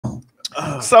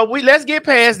So let's get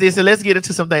past this and let's get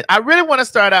into some things. I really want to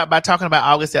start out by talking about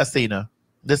August Alsina.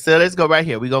 Let's go right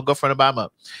here. We're gonna go from the bottom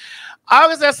up.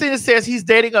 August Alsina says he's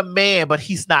dating a man, but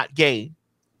he's not gay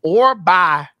or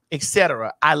bi,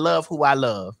 etc. I love who I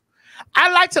love.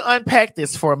 I'd like to unpack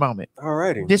this for a moment.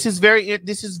 Alrighty. This is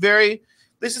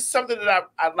something that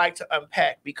I'd like to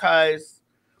unpack because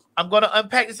I'm going to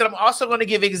unpack this, and I'm also going to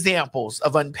give examples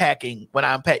of unpacking when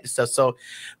I unpack this stuff. So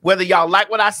whether y'all like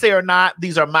what I say or not,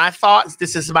 these are my thoughts.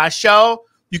 This is my show.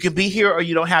 You can be here or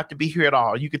you don't have to be here at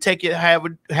all. You can take it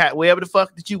wherever the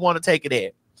fuck that you want to take it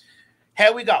at.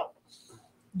 Here we go.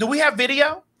 Do we have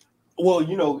video? Well,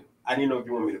 you know, I didn't know if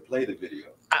you want me to play the video.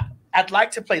 I'd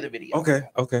like to play the video. Okay.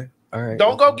 All right.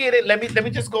 Don't go get it. Let me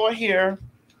just go in here.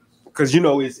 Because you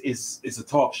know it's a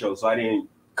talk show, so I didn't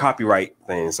copyright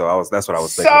things. So that's what I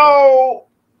was thinking.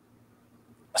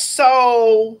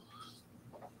 So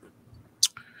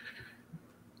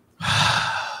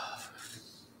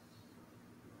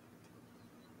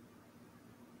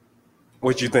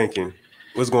what you thinking?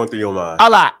 What's going through your mind? a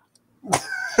lot.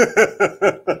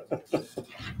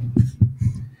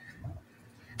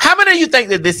 How many of you think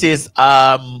that this is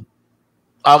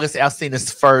August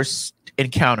Alsina's first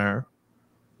encounter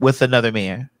with another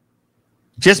man?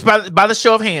 Just by the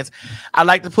show of hands, I'd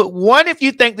like to put one if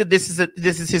you think that this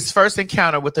is his first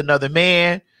encounter with another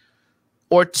man,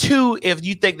 or two if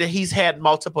you think that he's had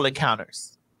multiple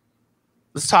encounters.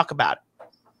 Let's talk about it.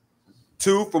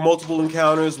 Two for multiple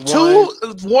encounters.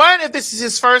 One if this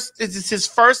is his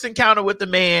first encounter with the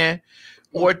man,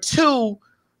 or two,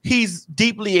 he's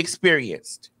deeply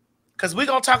experienced. Because we're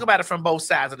gonna talk about it from both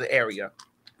sides of the area.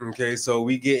 Okay, so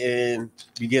we getting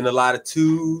a lot of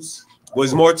twos.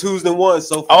 Was more twos than one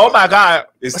so far. Oh my God!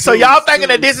 So y'all thinking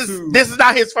that this twos. is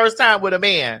not his first time with a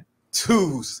man?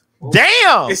 Twos.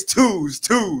 Damn! It's twos.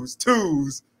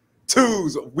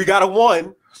 We got a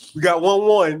one. We got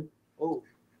one. Oh.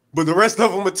 But the rest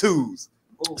of them are twos.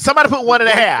 Somebody put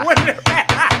 1.5.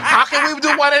 1.5. How can we do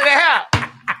 1.5?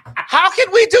 How can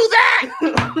we do that?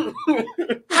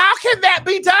 How can that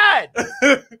be done?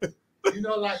 You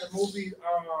know, like the movie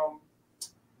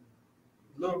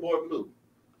Little Boy Blue.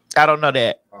 I don't know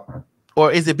that.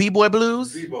 Or is it B-Boy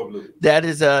Blues? B-Boy Blue. That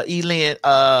is Elin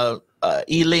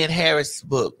Harris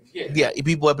book. Yeah,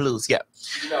 B-Boy Blues. Yeah.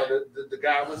 You know, the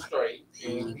guy was straight.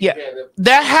 Yeah,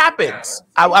 that happens.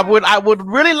 I would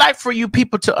really like for you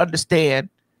people to understand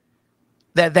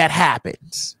that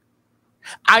happens.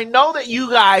 I know that you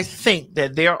guys think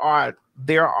that there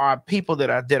are people that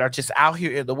are just out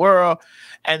here in the world,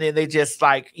 and then they just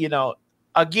like, you know,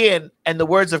 again, in the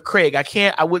words of Craig,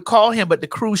 I would call him, but the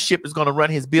cruise ship is going to run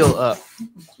his bill up.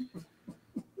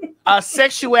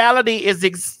 Sexuality is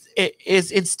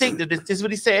instinctive. Is this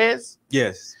what he says?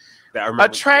 Yes.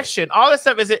 Attraction, all that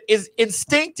stuff is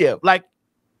instinctive. Like,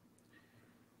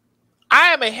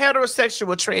 I am a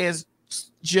heterosexual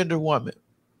transgender woman.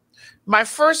 My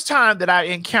first time that I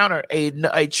encountered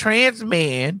a trans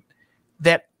man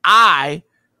that I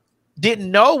didn't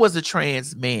know was a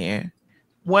trans man,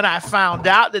 when I found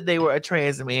out that they were a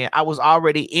trans man, I was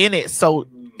already in it. So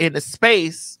in the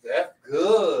space, that's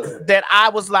good. That I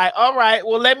was like, all right,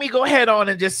 well, let me go ahead on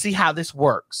and just see how this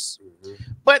works.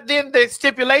 But then the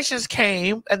stipulations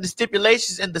came, and the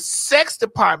stipulations in the sex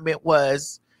department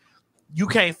was, you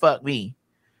can't fuck me.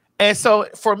 And so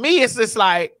for me, it's just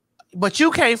like, but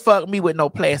you can't fuck me with no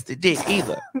plastic dick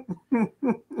either.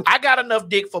 I got enough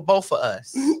dick for both of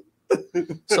us.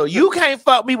 So you can't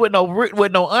fuck me with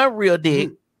no unreal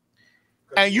dick,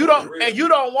 and you don't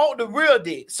want the real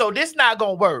dick. So this not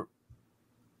gonna work.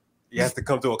 You have to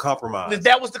come to a compromise.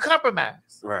 That was the compromise.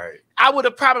 Right. I would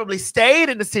have probably stayed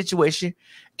in the situation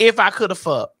if I could have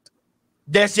fucked.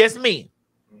 That's just me.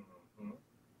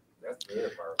 That's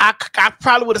good. I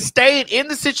probably would have stayed in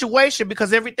the situation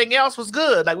because everything else was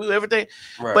good. Like everything.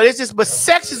 Right. But it's just,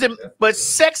 sex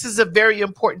is a very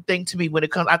important thing to me when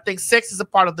it comes. I think sex is a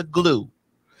part of the glue.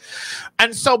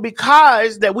 And so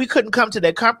because that we couldn't come to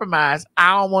that compromise,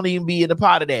 I don't want to even be in a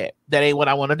part of that. That ain't what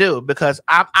I want to do, because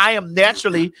I am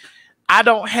naturally, I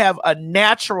don't have a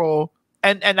natural,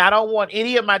 and I don't want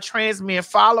any of my trans men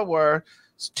followers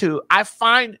to, I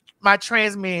find my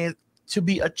trans men to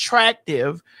be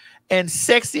attractive and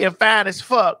sexy and fine as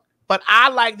fuck, but I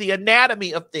like the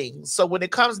anatomy of things. So when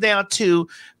it comes down to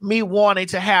me wanting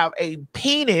to have a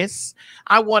penis,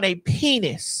 I want a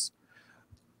penis.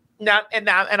 Now, and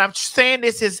I'm saying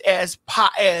this as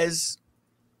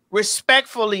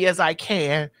respectfully as I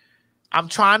can. I'm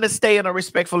trying to stay in a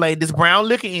respectful lane. This brown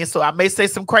looking in, so I may say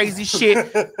some crazy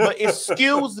shit, but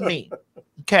excuse me,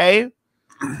 okay?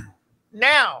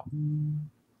 Now,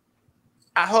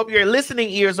 I hope your listening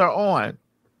ears are on.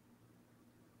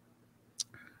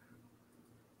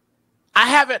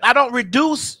 I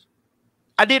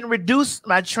didn't reduce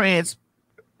my trans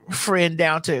friend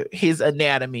down to his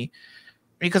anatomy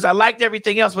because I liked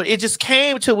everything else, but it just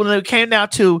came to when it came down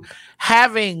to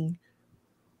having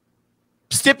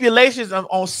stipulations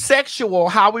on sexual,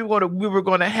 how we were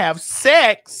going to have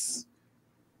sex.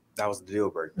 That was the deal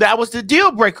breaker. That was the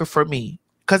deal breaker for me.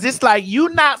 Cause it's like, you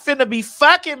not finna be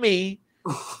fucking me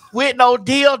with no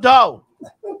dildo.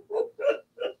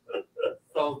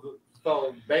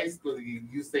 So basically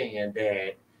you saying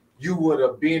that you would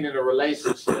have been in a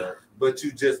relationship, but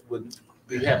you just would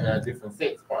be having a different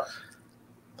sex partner.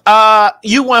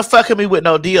 You weren't fucking me with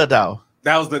no dildo.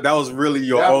 That was really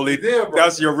your only.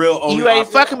 That's your real only. You ain't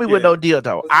fucking me with no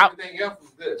dildo. Everything else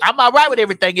was good. I'm all right with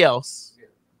everything else. Yeah.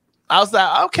 I was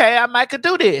like, okay, I might could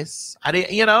do this. I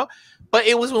didn't, but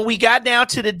it was when we got down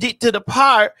to the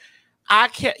part,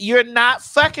 you're not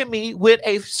fucking me with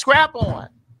a scrap on.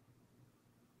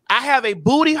 I have a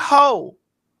booty hole.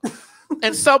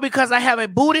 And so because I have a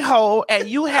booty hole and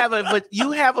you have a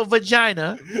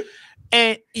vagina,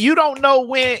 and you don't know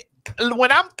when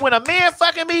a man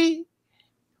fucking me,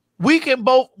 we can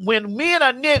both, when me and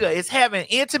a nigga is having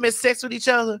intimate sex with each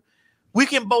other, we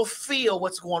can both feel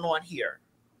what's going on here.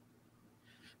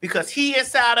 Because he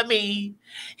inside of me,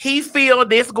 he feel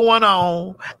this going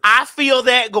on, I feel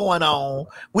that going on.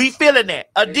 We feeling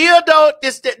that. A dildo,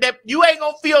 that you ain't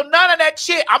gonna feel none of that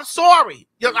shit. I'm sorry.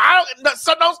 So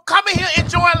don't come in here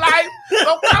enjoying life.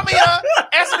 Don't come here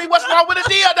asking me what's wrong with a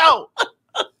dildo.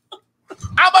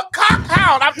 I'm a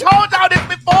cockhound. I've told y'all this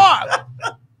before.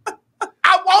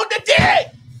 I want the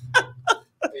dick.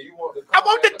 I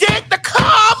want the dick to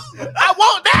come. I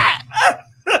want that.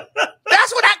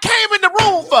 That's what I came in the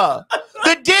room for.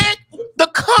 The dick, the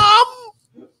cum,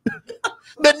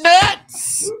 the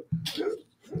nuts.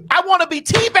 I want to be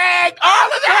teabagged, all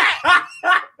of that.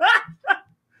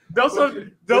 Those are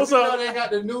they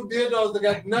got the new dildos that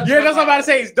got nuts. Yeah, that's what I'm about to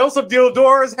say. Don't some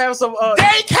dildos have some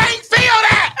They can't feel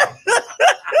that.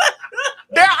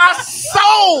 There are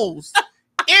souls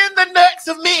in the nuts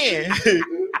of men.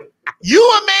 You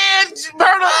a man,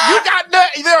 Berta, you got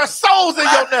nuts. There are souls in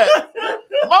your nut.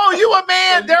 Mo, you a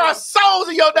man, there are souls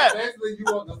in your nut. Basically, you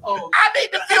want the souls. I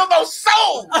need to feel those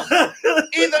souls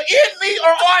either in me or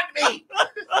on me.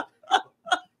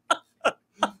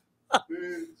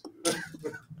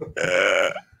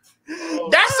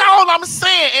 That's all I'm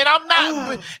saying. And I'm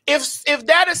not, if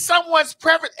that is someone's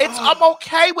preference, I'm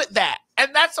okay with that.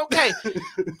 And that's okay.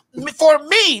 For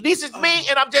me, this is me,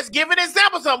 and I'm just giving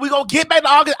examples of. We're gonna get back to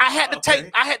August. I had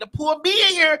to pull me in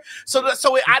here so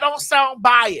I don't sound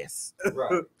biased.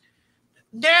 Right.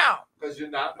 Now, because you're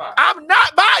not biased. I'm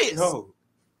not biased. No.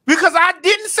 Because I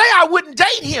didn't say I wouldn't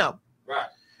date him. Right.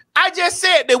 I just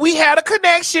said that we had a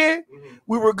connection. Mm-hmm.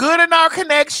 We were good in our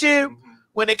connection. Mm-hmm.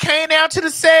 When it came down to the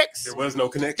sex, there was no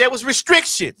connection. There was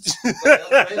restrictions.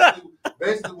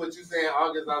 Basically, what you're saying,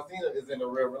 August Alsina is in a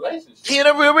real relationship. In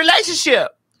a real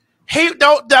relationship.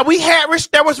 There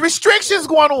was restrictions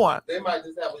going on. They might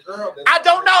just have a girl. I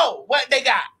don't know what they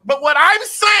got. But what I'm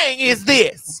saying is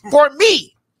this. For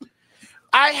me,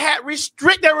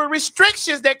 there were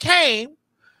restrictions that came.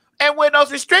 And when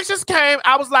those restrictions came,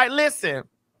 I was like, listen,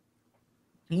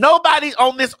 nobody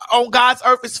on God's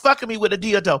earth is fucking me with a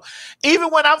dildo. Even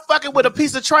when I'm fucking with a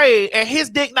piece of trade and his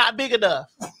dick not big enough.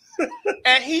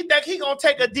 And he think he gonna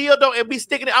take a dildo and be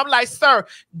sticking it. I'm like, sir,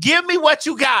 give me what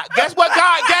you got. Guess what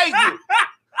God gave you?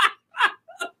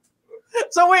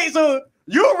 So wait, so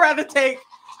you would rather take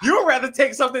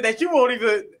something that you won't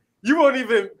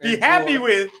even be happy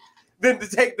with than to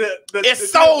take the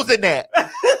souls in that.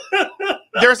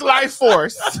 There's life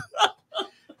force.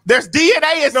 There's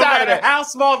DNA inside no matter of that. How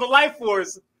small the life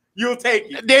force, you'll take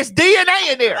it. There's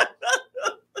DNA in there.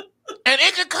 And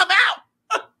it can come out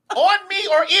on me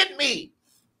or in me.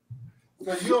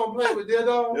 So you don't play with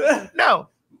dildo? No.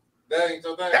 That ain't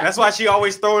your thing. That's why she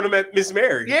always throwing them at Miss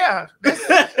Mary. Yeah.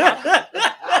 I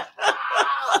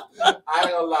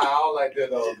ain't gonna lie, I don't like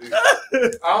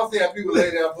dildos. I don't see how people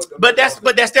lay down. But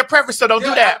that's their preference, so don't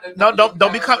do that. No,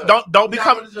 don't become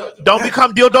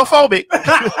dildophobic.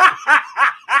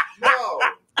 No,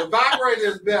 the vibrator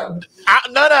is better.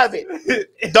 None of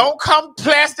it. Don't come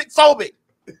plastic phobic.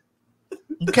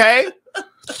 Okay.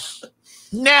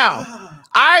 Now,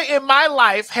 I in my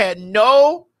life had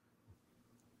no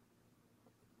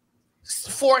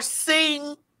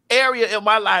foreseen area in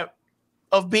my life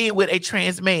of being with a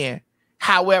trans man.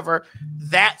 However,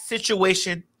 that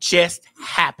situation just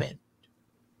happened.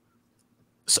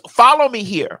 So follow me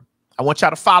here. I want y'all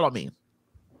to follow me.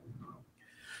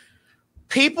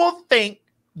 People think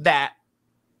that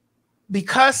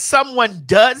because someone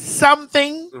does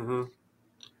something,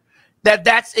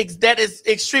 that is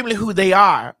extremely who they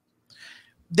are.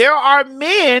 There are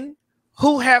men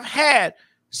who have had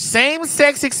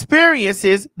same-sex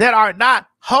experiences that are not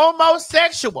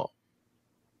homosexual.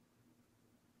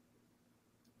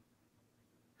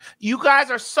 You guys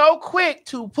are so quick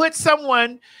to put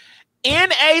someone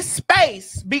in a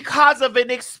space because of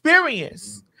an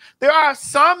experience. There are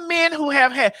some men who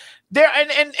have had there,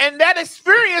 and that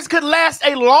experience could last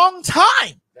a long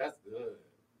time. That's good.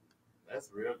 That's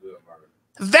real good, Margaret.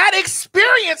 That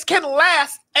experience can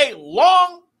last a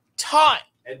long time.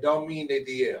 And don't mean they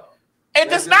DL. It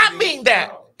does not mean that.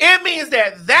 No. It means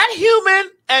that that human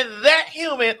and that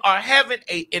human are having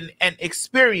an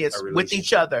experience with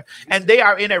each other, and they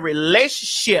are in a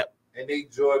relationship. And they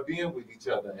enjoy being with each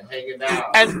other and hanging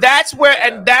out. And that's where,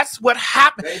 and that's what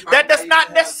happened. That does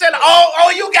not necessarily,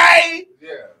 you gay. Yeah.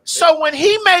 So when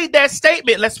he made that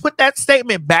statement, let's put that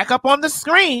statement back up on the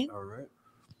screen. All right.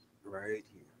 Right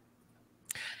here.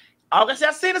 August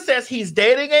Alsina says he's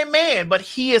dating a man, but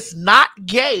he is not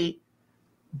gay,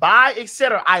 bi,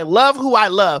 etc. I love who I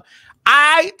love.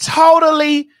 I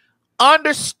totally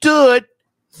understood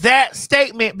that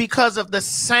statement because of the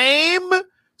same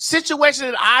situation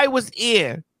that I was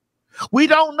in. We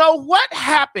don't know what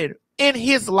happened in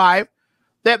his life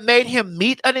that made him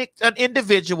meet an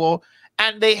individual,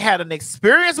 and they had an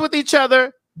experience with each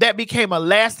other that became a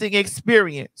lasting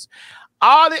experience.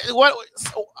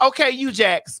 Okay, you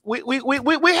Jax,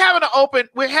 we're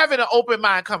having an open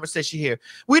mind conversation here.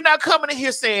 We're not coming in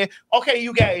here saying, okay,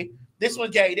 you gay, this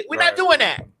one gay. We're not doing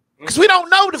that because we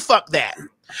don't know the fuck that.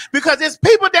 Because there's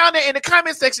people down there in the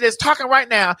comment section that's talking right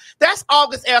now. That's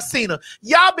August Alsina.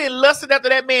 Y'all been lusting after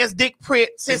that man's dick print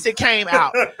since it came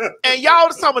out. And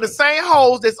y'all some of the same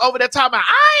hoes that's over there talking about,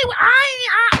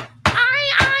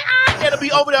 it'll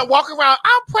be over there walking around,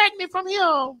 I'm pregnant from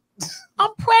him.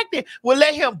 I'm pregnant. We'll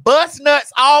let him bust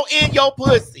nuts all in your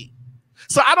pussy.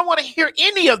 So I don't want to hear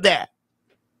any of that.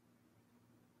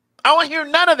 I don't want to hear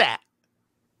none of that.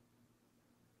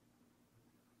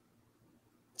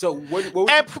 So what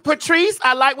and Patrice,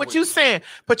 I like what you're saying.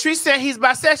 Patrice said he's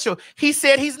bisexual. He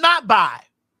said he's not bi.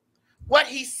 What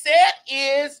he said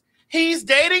is he's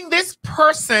dating this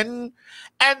person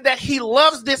and that he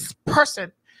loves this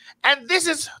person. And this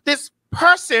is this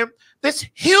person, this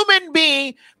human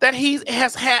being that he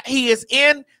is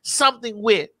in something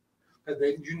with.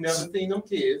 Because you never seen them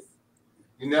kiss.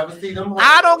 You never see them hug.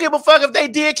 I don't give a fuck if they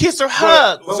did kiss or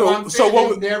hug. But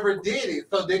they never did it.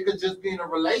 So they could just be in a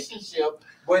relationship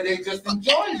where they just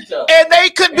enjoy each other. And they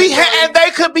could be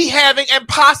having and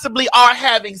possibly are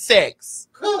having sex.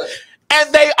 Good.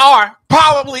 And they are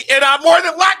probably and are more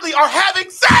than likely are having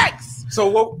sex. So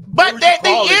what? But at the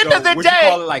end of the would day, you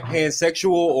call it like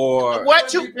pansexual or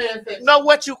what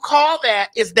you call that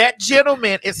is that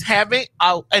gentleman is having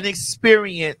an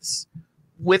experience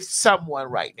with someone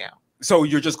right now. So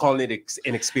you're just calling it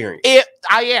an experience?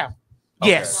 I am.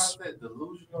 Okay. Yes.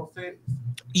 Delusional sex.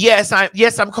 Yes,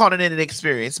 I'm calling it an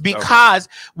experience because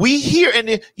we here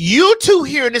you two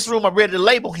here in this room are ready to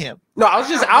label him. No, I was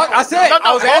just I said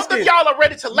both of y'all are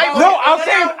ready to label him. No,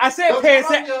 I said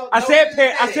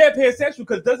pansexual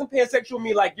because doesn't pansexual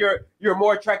mean like you're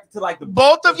more attracted to like the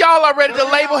both of y'all are ready to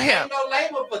label him. No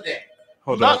label for that.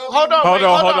 Hold on.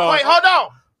 Wait, hold on.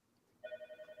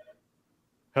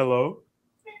 Hello.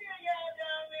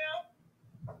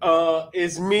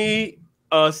 It's me,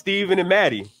 Steven and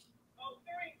Maddie.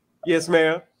 Yes,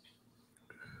 ma'am.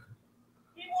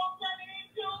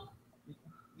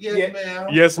 Yes, ma'am.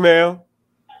 Yes, ma'am.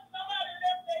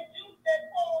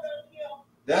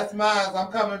 That's mine.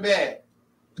 I'm coming back.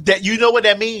 That you know what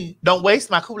that means? Don't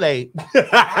waste my Kool-Aid.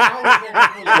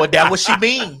 Well, that's what she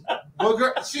mean. Well,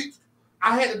 girl,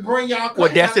 I had to bring y'all.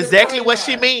 Well, that's exactly what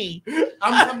she mean.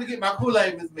 I'm coming to get my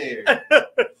Kool-Aid, Miss Mary.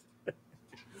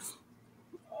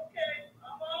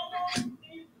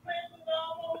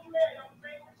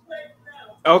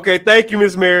 Okay, thank you,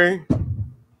 Miss Mary.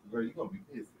 Girl, you gonna be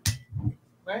pissed.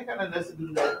 I ain't got nothing else to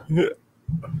do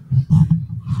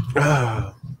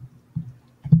that.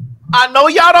 I know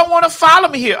y'all don't want to follow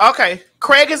me here. Okay,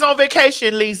 Craig is on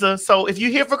vacation, Lisa. So if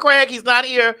you're here for Craig, he's not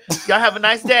here. Y'all have a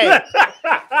nice day.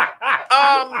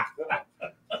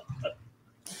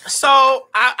 So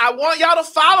I want y'all to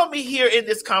follow me here in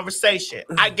this conversation.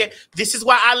 This is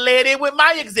why I led in with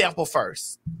my example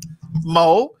first,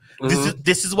 Mo.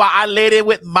 This is why I led in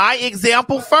with my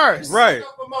example first. Right.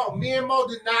 Me and Mo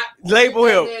did not label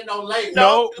him.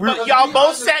 No, y'all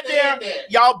both sat there.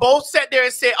 Y'all both sat there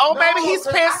and said, "Oh, maybe he's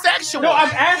pansexual." No,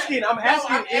 I'm asking.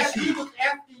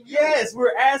 Yes,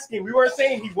 we're asking. We weren't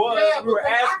saying he was. Yeah, we were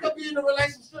asking. I could be in a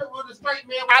relationship with a straight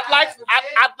man.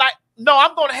 No,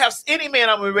 I'm gonna have any man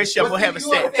I'm in a relationship. I'm gonna have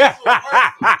sex.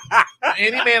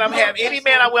 Any man I'm having, any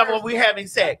man I'm with, we're having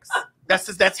sex.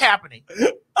 That's happening.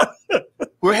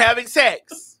 We're having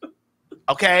sex.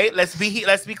 Okay, let's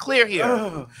be clear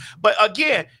here. But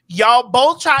again, y'all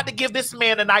both tried to give this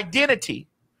man an identity.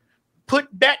 Put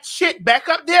that shit back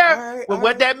up there with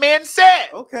what that man said.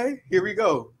 Okay, here we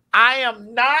go. I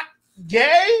am not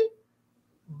gay,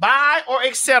 bi, or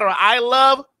etc. I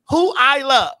love who I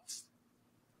love.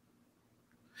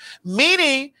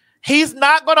 Meaning, he's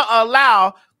not going to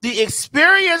allow the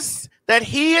experience that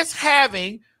he is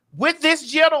having with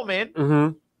this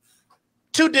gentleman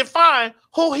to define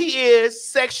who he is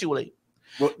sexually.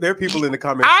 Well, there are people in the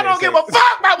comments. I don't give a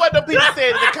fuck about what the people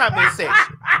said in the comment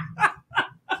section.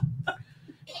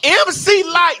 MC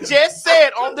Light just said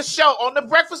on the show, on the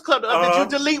Breakfast Club, did you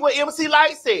delete what MC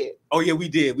Light said? Oh yeah, we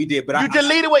did. But you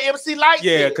deleted what MC Light said.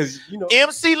 Yeah, because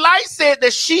MC Light said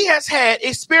that she has had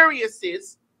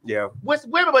experiences with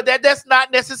women, but that does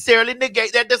not necessarily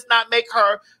negate, that does not make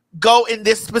her go in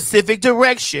this specific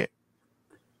direction.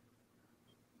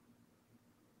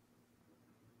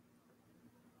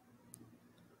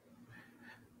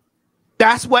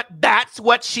 That's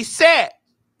what she said.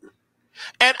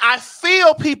 And I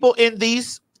feel people in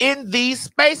these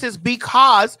spaces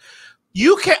because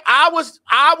I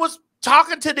was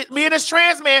talking to me and this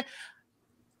trans man,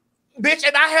 bitch,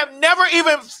 and I have never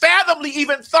even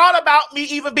even thought about me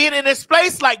even being in a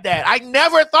space like that. I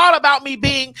never thought about me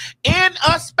being in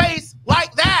a space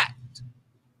like that.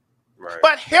 Right.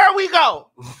 But here we go.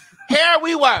 Here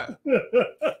we were.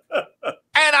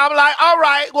 And I'm like, all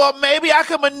right, well, maybe I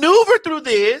can maneuver through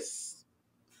this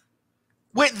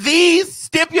with these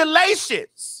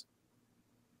stipulations.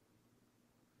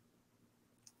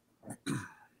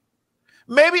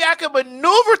 Maybe I can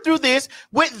maneuver through this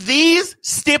with these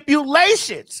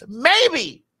stipulations.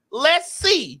 Maybe. Let's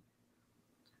see.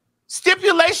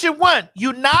 Stipulation 1,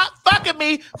 you not fucking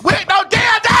me with no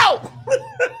dildo.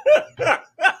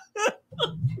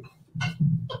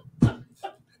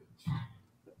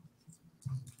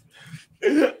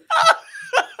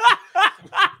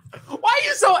 Why are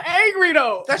you so angry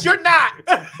though? Because you're not.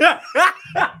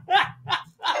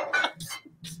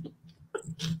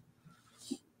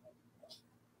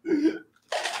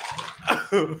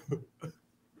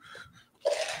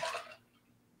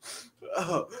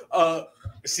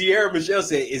 Sierra Michelle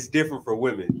said it's different for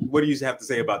women. What do you have to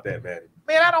say about that, man?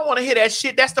 Man, I don't want to hear that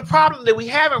shit. That's the problem that we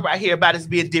having right here about it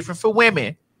being different for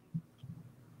women.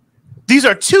 These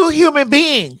are two human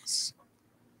beings.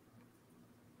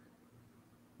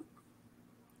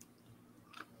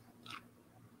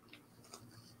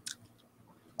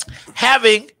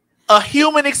 Having a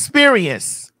human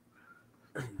experience.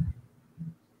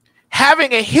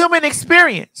 Having a human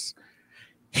experience.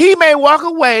 He may walk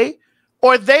away,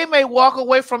 or they may walk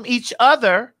away from each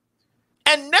other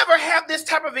and never have this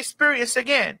type of experience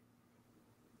again.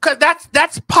 Because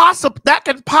that's possible. That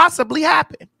can possibly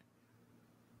happen.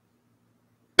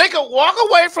 They could walk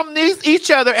away from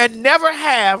each other and never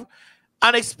have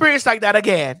an experience like that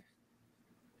again.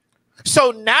 So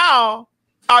now,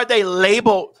 are they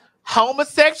labeled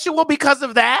homosexual because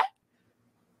of that?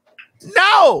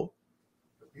 No.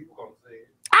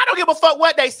 I don't give a fuck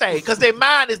what they say because their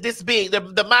mind is this big.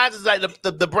 The mind is like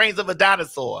the brains of a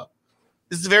dinosaur.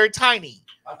 This is very tiny.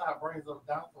 I thought brains of a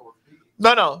dinosaur was big.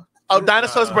 No. A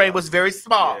dinosaur's brain was very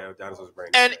small. Yeah, dinosaur's brain.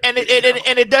 And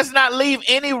it does not leave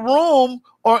any room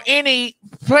or any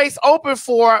place open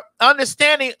for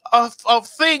understanding of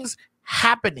things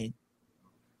happening.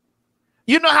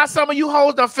 You know how some of you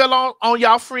hoes done fell on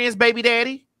y'all friend's baby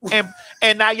daddy?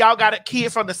 And now y'all got a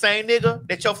kid from the same nigga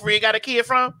that your friend got a kid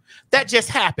from? That just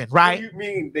happened, right? What do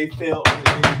you mean they fell?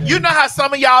 You know how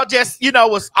some of y'all just,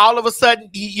 was all of a sudden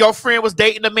your friend was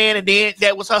dating a man and then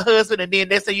that was her husband and then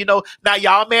they say, now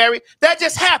y'all married? That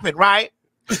just happened, right?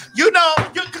 Come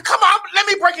on, let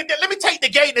me break it down. Let me take the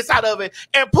gayness out of it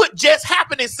and put just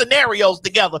happening scenarios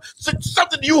together. So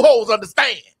something you hoes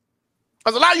understand.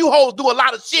 Because a lot of you hoes do a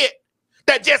lot of shit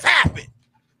that just happened.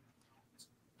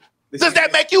 Does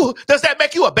that make you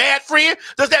a bad friend?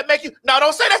 Does that make you? No,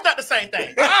 don't say that's not the same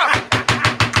thing.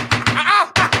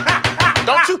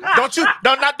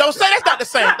 Don't say that's not the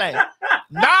same thing.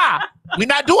 Nah, we're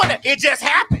not doing that. It just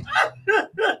happened.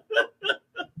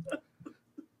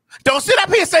 Don't sit up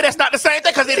here and say that's not the same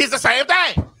thing because it is the same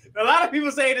thing. A lot of people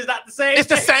say it is not the same. It's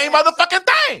the same motherfucking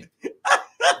thing.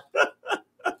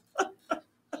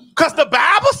 Because the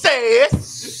Bible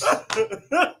says,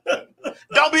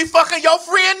 don't be fucking your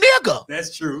friend nigga.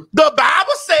 That's true. The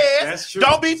Bible says, that's true.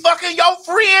 Don't be fucking your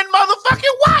friend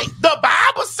motherfucking wife. The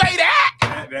Bible say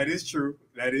that. That is true.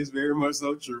 That is very much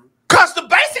so true. Cause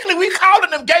basically we calling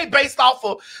them gay based off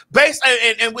of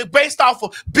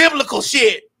biblical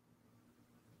shit.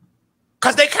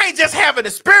 Cause they can't just have an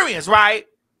experience, right?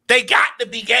 They got to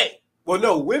be gay. Well,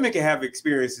 no, women can have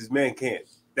experiences, men can't.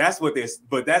 That's what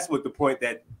the point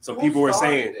that some people were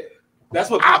saying. That's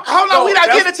what. Hold on, we not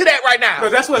getting to that right now. No,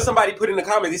 that's what somebody put in the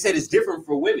comments. They said it's different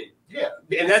for women. Yeah,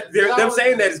 and them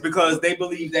saying that is because they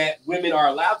believe that women are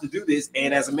allowed to do this,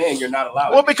 and as a man, you're not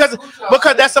allowed. Well, because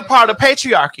that's a part of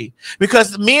patriarchy.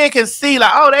 Because men can see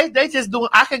like, oh, they just doing.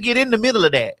 I can get in the middle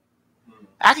of that.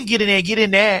 I can get in there, get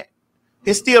in that.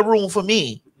 There's still room for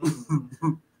me.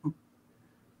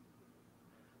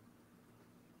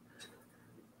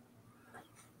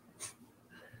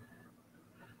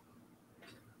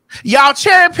 Y'all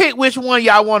cherry pick which one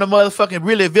y'all want to motherfucking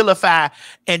really vilify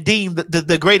and deem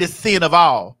the greatest sin of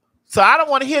all. So I don't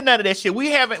want to hear none of that shit.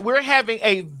 We're having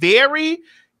a very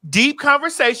deep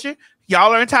conversation.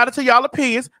 Y'all are entitled to y'all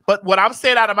opinions, but what I'm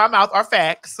saying out of my mouth are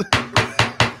facts.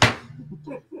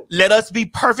 Let us be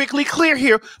perfectly clear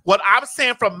here. What I'm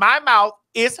saying from my mouth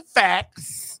is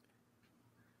facts.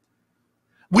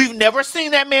 We've never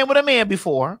seen that man with a man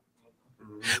before.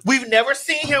 We've never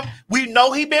seen him. We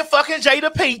know he been fucking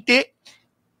Jada Pinkett.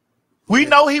 We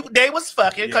know they was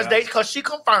fucking because she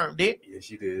confirmed it. Yeah,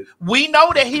 she did. We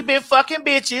know that he been fucking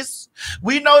bitches.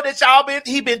 We know that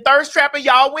he been thirst trapping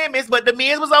y'all women's, but the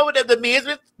men's was over there. The men's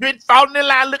been falling in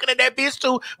line looking at that bitch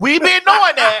too. We been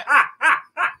knowing that.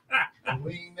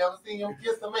 We ain't never seen him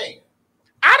kiss a man.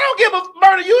 I don't give a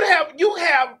murder.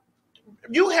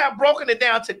 You have broken it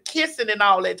down to kissing and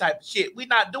all that type of shit. We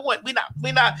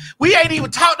ain't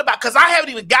even talked about, because I haven't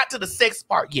even got to the sex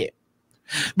part yet.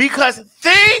 Because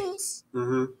things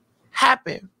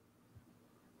happen.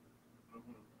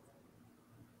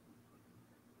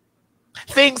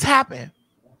 Things happen.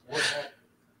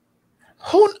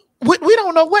 We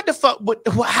don't know what the fuck,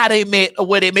 how they met or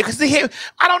where they met. Because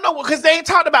I don't know, because they ain't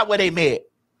talked about where they met.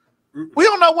 We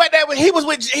don't know what he was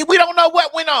with. We don't know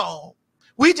what went on.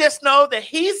 We just know that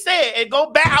he said, and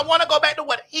go back. I want to go back to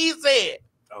what he said.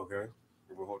 Okay.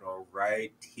 We'll hold on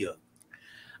right here.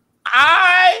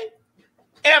 I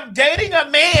am dating a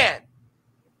man.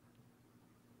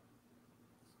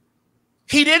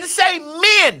 He didn't say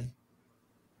men,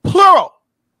 plural.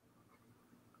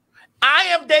 I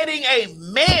am dating a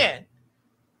man.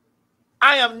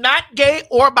 I am not gay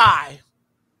or bi.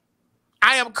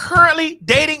 I am currently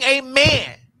dating a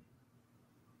man.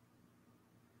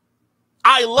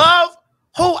 I love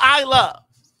who I love.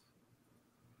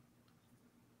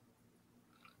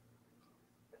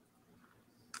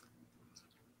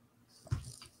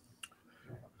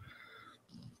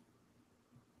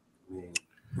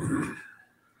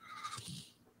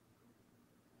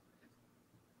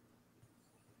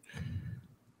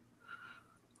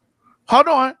 Hold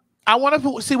on. I want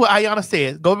to see what Ayana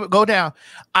says. Go down.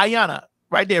 Ayana,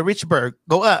 right there, Richburg.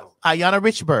 Go up. Ayana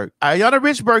Richburg. Ayana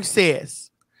Richburg says,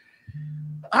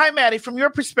 hi, Maddie. From your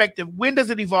perspective, when does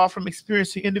it evolve from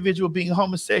experiencing individual being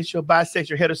homosexual,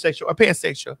 bisexual, heterosexual, or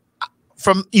pansexual?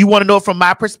 You want to know from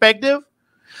my perspective?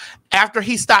 After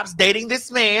he stops dating this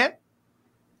man,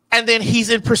 and then he's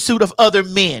in pursuit of other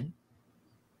men.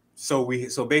 So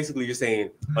basically, you're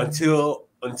saying until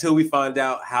we find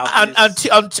out how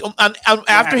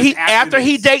after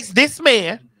he dates this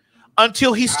man,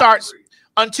 until he starts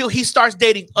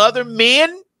dating other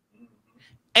men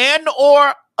and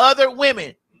or other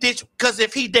women. Because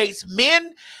if he dates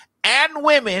men and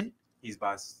women,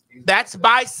 that's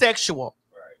bisexual,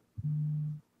 right?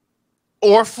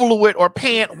 Or fluid or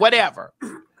whatever.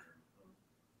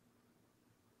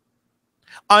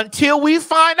 Until we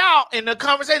find out in the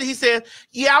conversation, he said,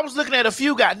 yeah, I was looking at a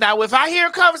few guys. Now, if I hear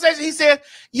a conversation, he said,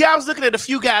 yeah, I was looking at a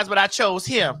few guys, but I chose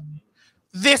him.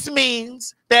 This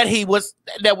means that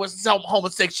there was some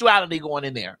homosexuality going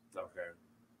in there. Okay.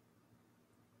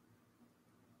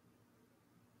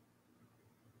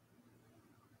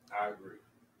 I agree.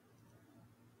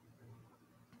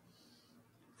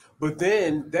 But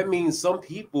then that means some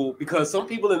people in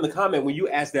the comment, when you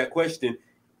ask that question,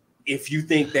 if you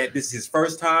think that this is his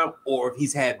first time or if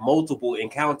he's had multiple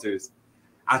encounters,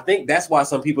 I think that's why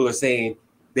some people are saying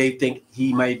they think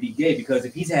he might be gay, because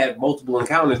if he's had multiple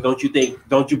encounters, don't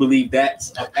you believe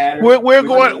that's a pattern? We're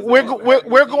going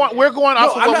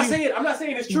off of I'm not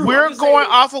saying it's true. We're going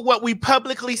off of what we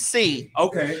publicly see.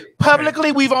 Okay.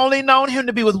 Publicly, we've only known him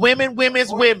to be with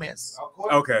women's.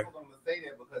 Okay.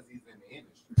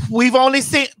 We've only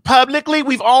seen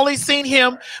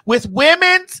him with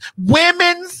women's.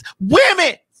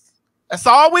 That's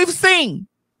all we've seen.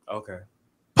 Okay.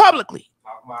 Publicly.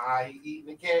 How he eating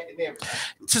the cat and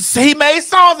everything. He made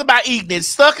songs about eating it,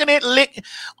 sucking it, licking,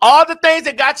 all the things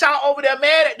that got y'all over there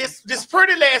mad at this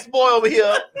pretty last boy over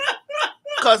here.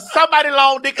 Cause somebody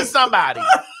long dicking somebody.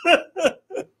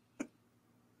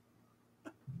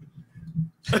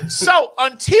 So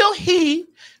until he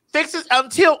fixes,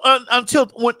 until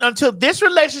this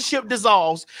relationship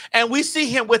dissolves, and we see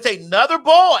him with another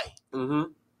boy. Mm-hmm.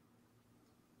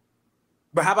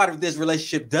 But how about if this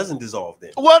relationship doesn't dissolve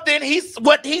then? Well, then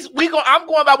I'm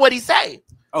going by what he say.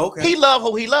 Oh, okay. He love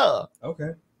who he love.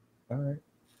 Okay. All right.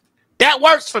 That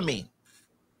works for me.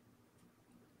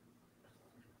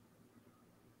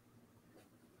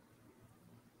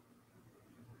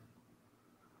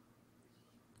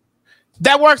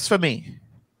 That works for me.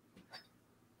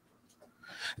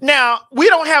 Now, we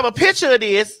don't have a picture of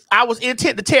this. I was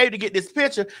intent to tell you to get this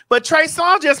picture, but Trey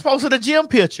Songz just posted a gym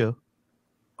picture.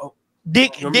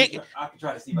 Dick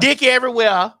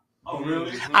everywhere. Oh,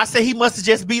 really? I said he must have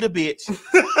just beat a bitch.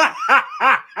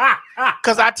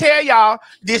 Cause I tell y'all,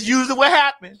 this usually what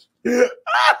happens.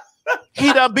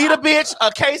 He done beat a bitch,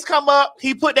 a case come up,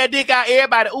 he put that dick out,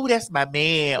 everybody, ooh, that's my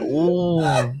man. Ooh.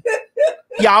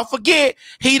 Y'all forget,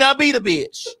 he done beat a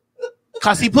bitch.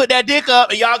 Cause he put that dick up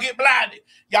and y'all get blinded.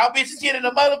 Y'all bitches get in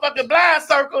the motherfucking blind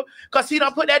circle because he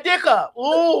done put that dick up.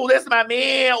 Ooh, that's my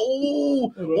man. Ooh,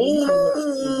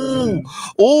 ooh,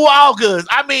 ooh, August.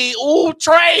 I mean, ooh,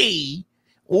 Trey.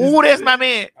 Ooh, that's my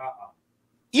man.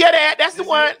 Yeah, that's the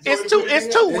one. It's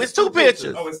two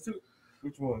pictures. Oh, it's two.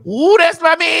 Which one? Ooh, that's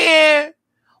my man.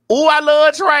 Ooh, I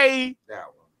love Trey. That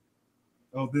one.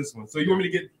 Oh, this one. So you want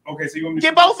me to get? Okay, so you want me to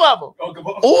get both of them. Oh,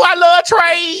 ooh, I love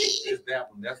Trey. It's that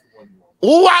one. That's the one you want.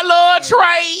 Ooh, I love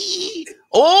Trey.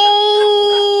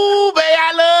 Ooh, babe,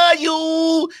 I love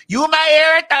you. You my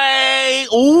everything.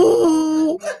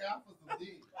 Ooh.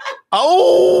 Oh.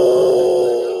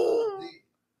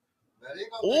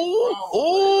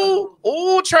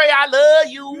 Ooh, Trey, I love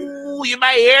you. You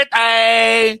my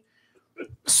everything.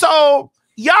 So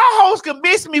y'all hoes can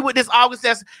miss me with this August.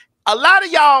 A lot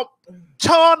of y'all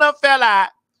torn up, fell out,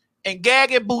 and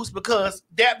gagging boots because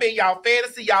that been y'all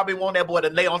fantasy. Y'all been wanting that boy to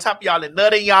lay on top of y'all and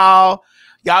nutting y'all.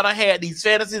 Y'all done had these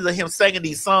fantasies of him singing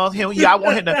these songs. Y'all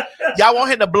want him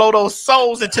to blow those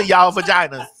souls into y'all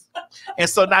vaginas. And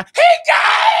so now he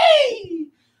gay.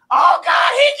 Oh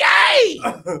God, he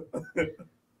gay.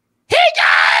 He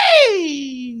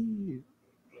gay.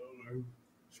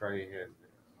 Trey has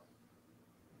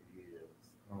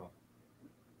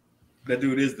that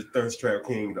dude is the thirst trap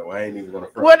king, though. I ain't even gonna.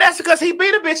 Well, that's because he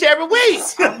beat a bitch every week.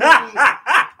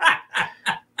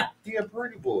 He a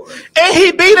pretty boy, and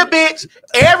he beat a bitch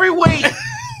every week.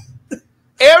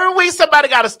 Every week, somebody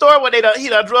got a story where he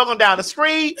done drug them down the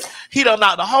street. He done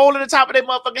knocked a hole in the top of their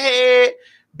motherfucking head.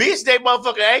 Bitch, they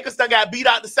motherfucking ankles done got beat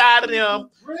out the side of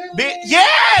them. Really?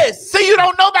 Yes. See, you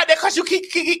don't know about that because you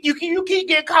keep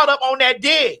getting caught up on that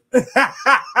dick.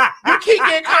 You keep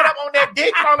getting caught up on that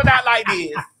dick falling out like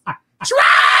this.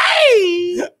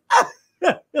 Trey!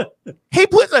 He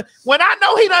puts when I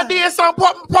know he done did some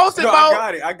posted. No,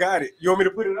 I got it. You want me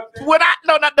to put it up there?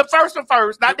 Not the first one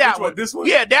first, not that one. This one?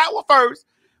 Yeah, that one first.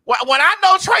 When I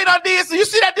know Trey done did, so you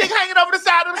see that dick hanging over the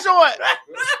side of the short.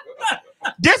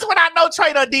 This one I know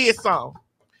Trey done did some.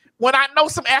 When I know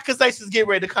some accusations get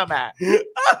ready to come out. Either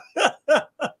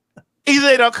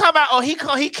they don't come out or he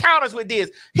counters with this.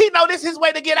 He know this is his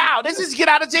way to get out. This is get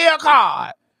out of jail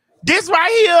card. This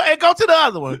right here and go to the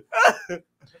other one.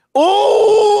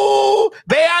 Ooh,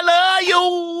 babe, I love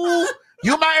you.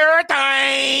 You my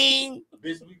everything.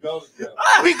 Bitch, we go together.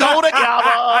 We go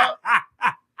together.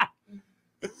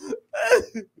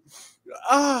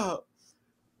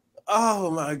 Oh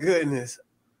my goodness.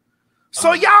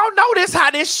 So y'all know this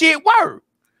how this shit work.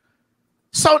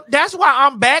 So that's why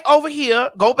I'm back over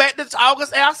here. Go back to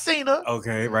August Alsina.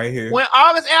 Okay, right here. When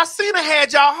August Alsina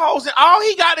had y'all hoes, and all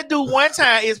he got to do one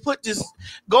time is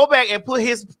go back and put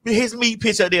his meat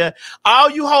picture there. All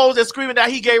you hoes that screaming that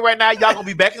he gay right now, y'all gonna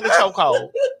be back in the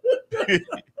chokehold.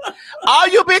 All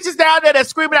you bitches down there that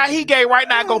screaming out he gay right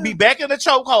now gonna be back in the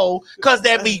chokehold because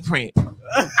that meat print.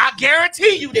 I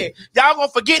guarantee you that. Y'all gonna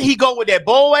forget he go with that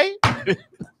boy.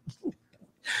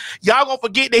 Y'all gonna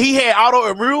forget that he had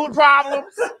autoimmune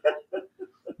problems.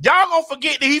 Y'all gonna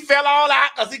forget that he fell all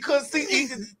out because he couldn't see.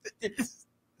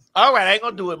 All right, I ain't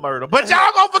gonna do it murder, but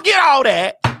y'all gonna forget all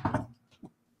that.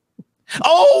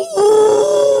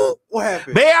 Oh, what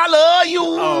happened? Babe, I love you.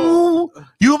 Oh.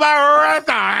 You my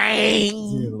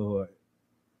everything. Dear Lord.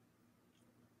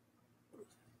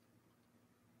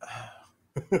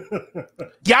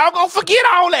 Y'all gonna forget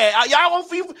all that.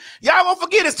 Y'all gonna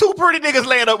forget it's two pretty niggas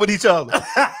laying up with each other.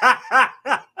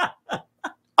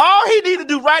 All he he need to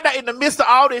do right now in the midst of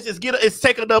all this is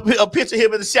taking up a picture of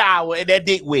him in the shower and that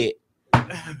dick wet.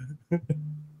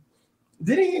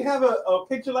 Did he have a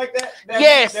picture like that?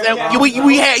 Yes,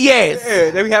 we had yes.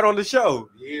 Yeah, that we had on the show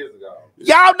years ago.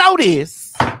 Y'all know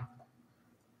this.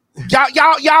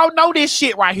 Y'all know this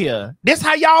shit right here. This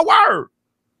how y'all work.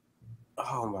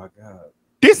 Oh my God.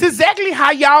 This is exactly how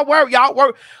y'all work. Y'all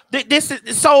work. This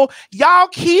is so y'all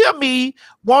kill me.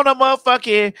 Want to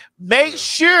motherfucking make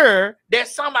sure that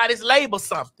somebody's labeled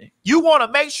something. You want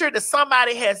to make sure that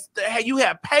somebody you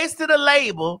have pasted a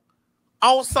label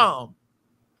on something.